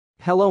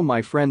Hello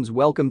my friends,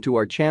 welcome to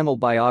our channel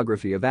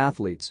Biography of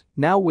Athletes.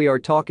 Now we are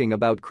talking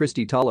about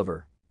Kristi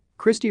Toliver.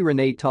 Kristi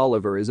Renee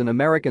Toliver is an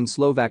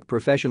American-Slovak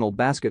professional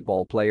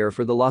basketball player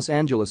for the Los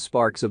Angeles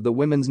Sparks of the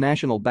Women's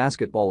National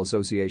Basketball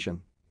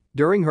Association.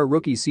 During her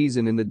rookie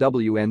season in the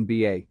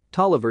WNBA,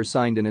 Toliver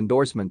signed an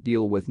endorsement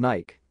deal with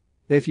Nike.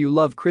 If you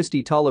love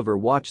Kristi Toliver,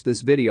 watch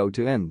this video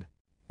to end.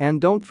 And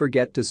don't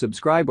forget to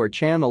subscribe our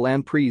channel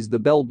and press the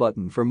bell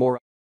button for more.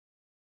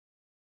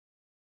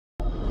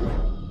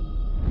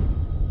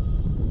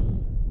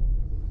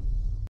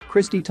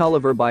 Kristi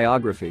Toliver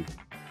biography.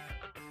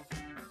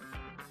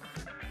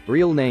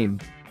 Real name: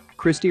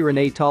 Kristi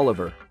Renee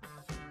Toliver.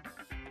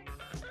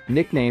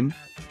 Nickname: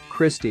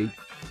 Kristi.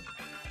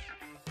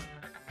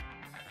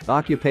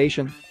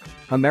 Occupation: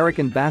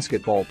 American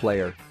basketball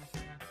player.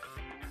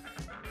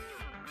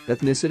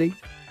 Ethnicity: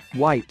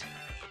 white.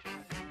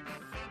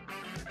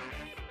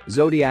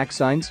 Zodiac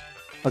signs: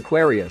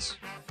 Aquarius.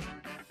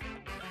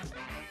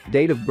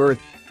 Date of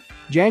birth: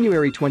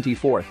 January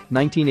 24,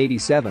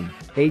 1987,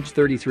 age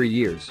 33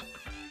 years.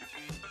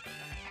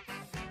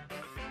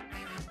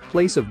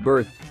 Place of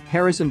birth: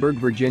 Harrisonburg,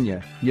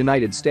 Virginia,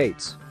 United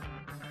States.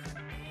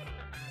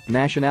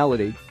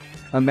 Nationality: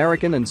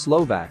 American and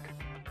Slovak.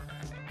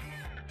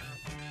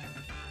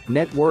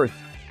 Net worth: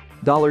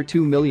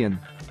 $2 million.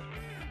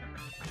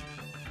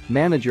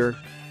 Manager: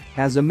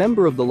 as a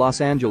member of the Los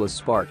Angeles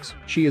Sparks,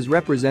 she is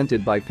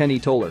represented by Penny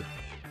Toller.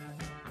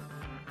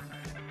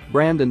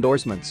 Brand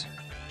endorsements: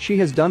 she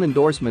has done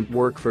endorsement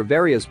work for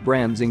various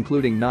brands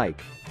including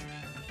Nike.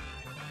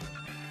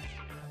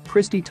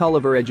 Kristi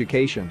Toliver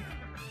education.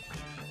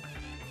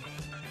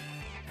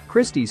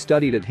 Kristi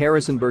studied at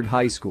Harrisonburg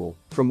High School,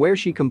 from where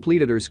she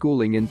completed her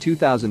schooling in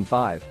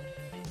 2005.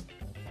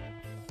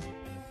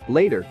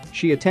 Later,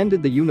 she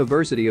attended the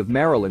University of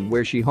Maryland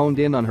where she honed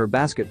in on her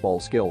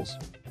basketball skills.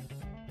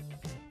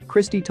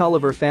 Kristi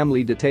Toliver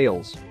family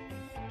details.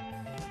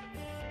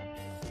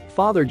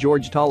 Father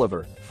George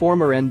Toliver,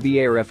 former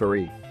NBA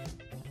referee.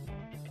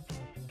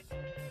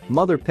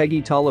 Mother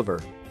Peggy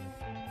Toliver.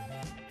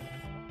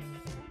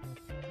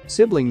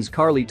 Siblings: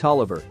 Carly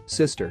Toliver,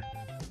 sister.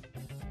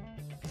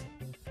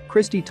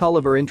 Kristi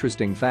Toliver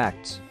interesting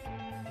facts.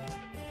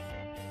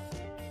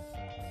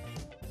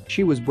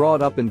 She was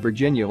brought up in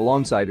Virginia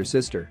alongside her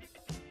sister.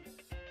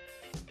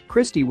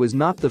 Kristi was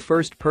not the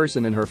first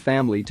person in her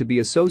family to be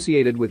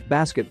associated with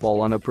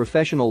basketball on a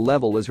professional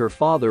level, as her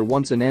father,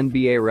 once an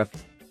NBA ref.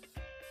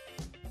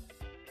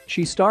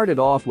 She started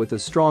off with a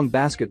strong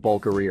basketball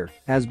career,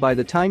 as by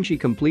the time she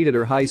completed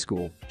her high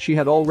school, she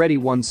had already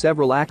won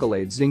several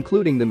accolades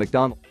including the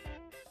McDonald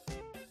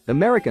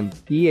American,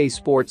 EA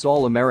Sports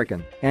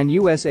All-American, and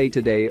USA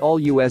Today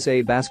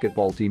All-USA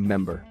basketball team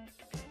member.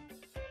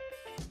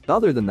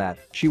 Other than that,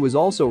 she was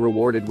also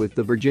rewarded with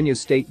the Virginia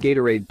State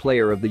Gatorade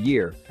Player of the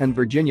Year and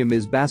Virginia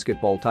Ms.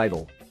 Basketball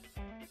title.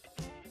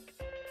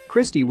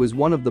 Kristi was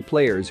one of the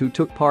players who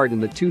took part in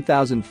the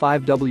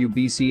 2005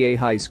 WBCA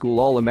High School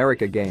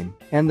All-America game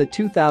and the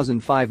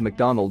 2005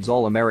 McDonald's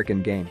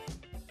All-American game.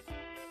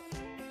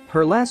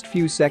 Her last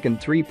few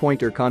second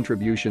three-pointer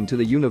contribution to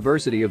the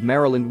University of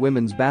Maryland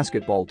women's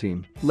basketball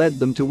team led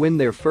them to win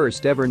their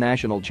first ever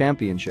national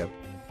championship.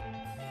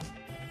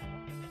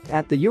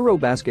 At the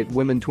Eurobasket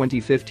Women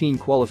 2015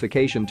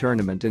 qualification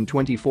tournament in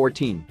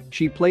 2014,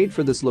 she played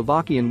for the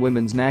Slovakian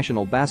women's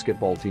national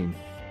basketball team.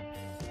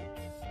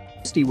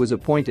 Kristi was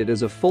appointed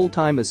as a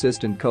full-time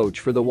assistant coach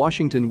for the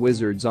Washington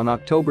Wizards on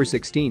October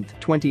 16,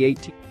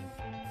 2018.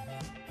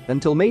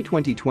 Until May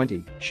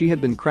 2020, she had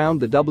been crowned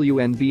the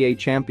WNBA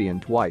champion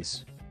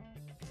twice.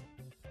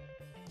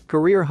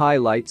 Career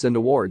highlights and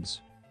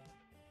awards.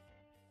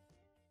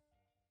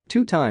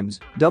 2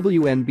 times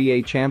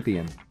WNBA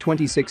champion,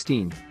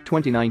 2016,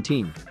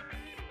 2019.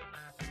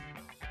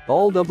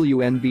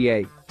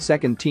 All-WNBA,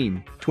 second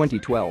team,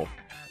 2012.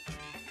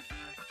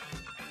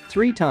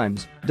 3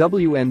 times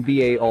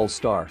WNBA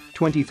All-Star,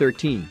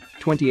 2013,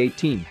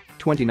 2018,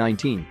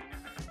 2019.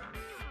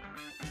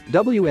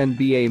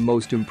 WNBA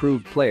Most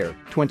Improved Player,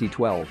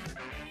 2012.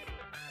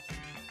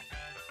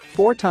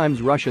 4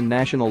 times Russian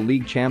National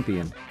League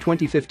champion,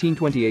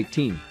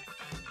 2015-2018.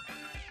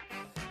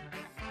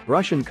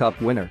 Russian Cup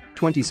winner,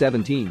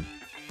 2017.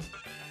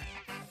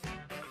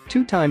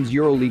 2 times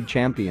EuroLeague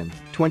champion,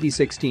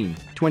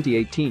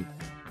 2016-2018.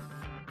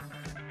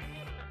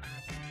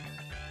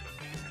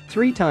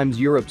 3 times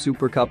Europe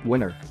Super Cup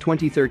winner,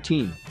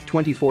 2013,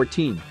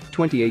 2014,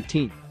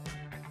 2018.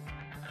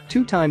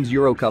 2 times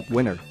Euro Cup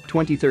winner,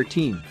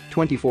 2013,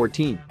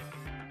 2014.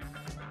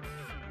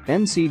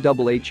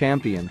 NCAA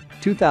champion,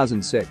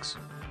 2006.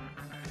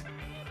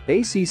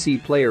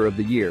 ACC Player of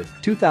the Year,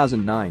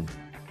 2009.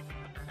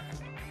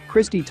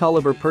 Kristi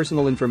Toliver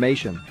personal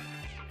information.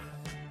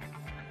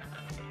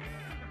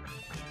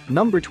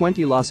 Number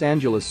 20 Los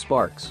Angeles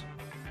Sparks.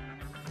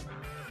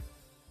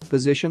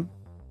 Position: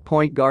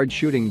 point guard,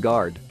 shooting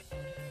guard.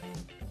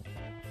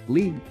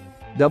 League: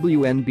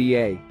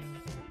 WNBA.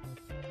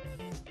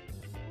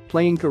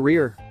 Playing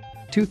career: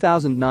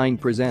 2009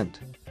 present.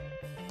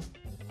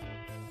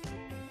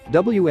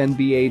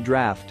 WNBA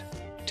Draft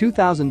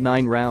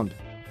 2009 round.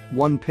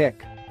 1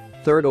 pick.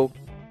 3rd overall.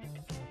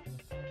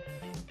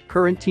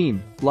 Current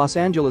team, Los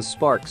Angeles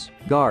Sparks,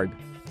 guard.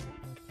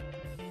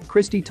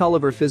 Kristi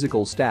Toliver.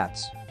 Physical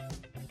stats.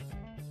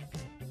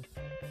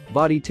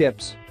 Body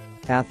tips.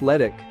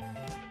 Athletic.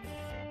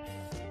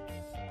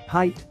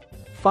 Height.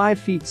 5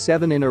 feet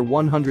 7 in or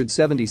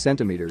 170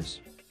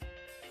 centimeters.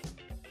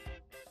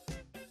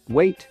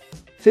 Weight.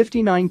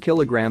 59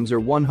 kilograms or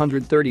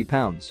 130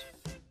 pounds.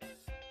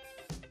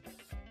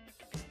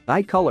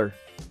 Eye color.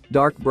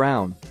 Dark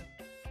brown.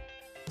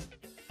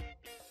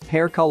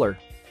 Hair color.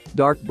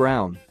 Dark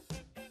brown.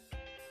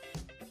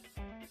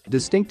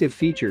 Distinctive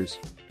features.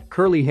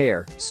 Curly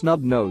hair,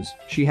 snub nose,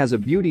 she has a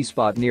beauty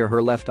spot near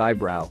her left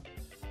eyebrow.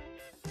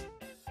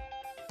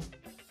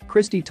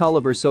 Kristi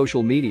Toliver.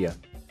 Social media.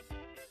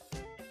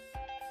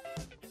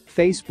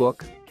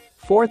 Facebook.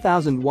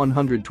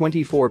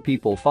 4,124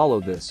 people follow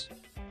this.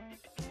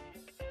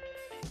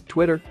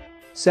 Twitter.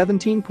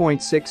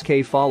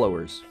 17.6k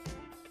followers.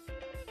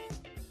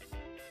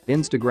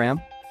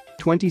 Instagram.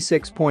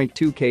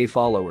 26.2k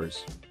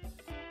followers.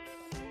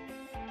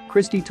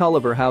 Kristi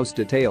Toliver. House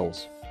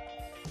details.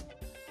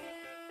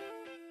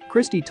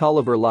 Kristi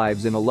Toliver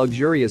lives in a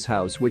luxurious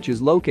house which is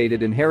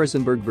located in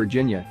Harrisonburg,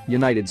 Virginia,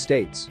 United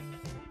States.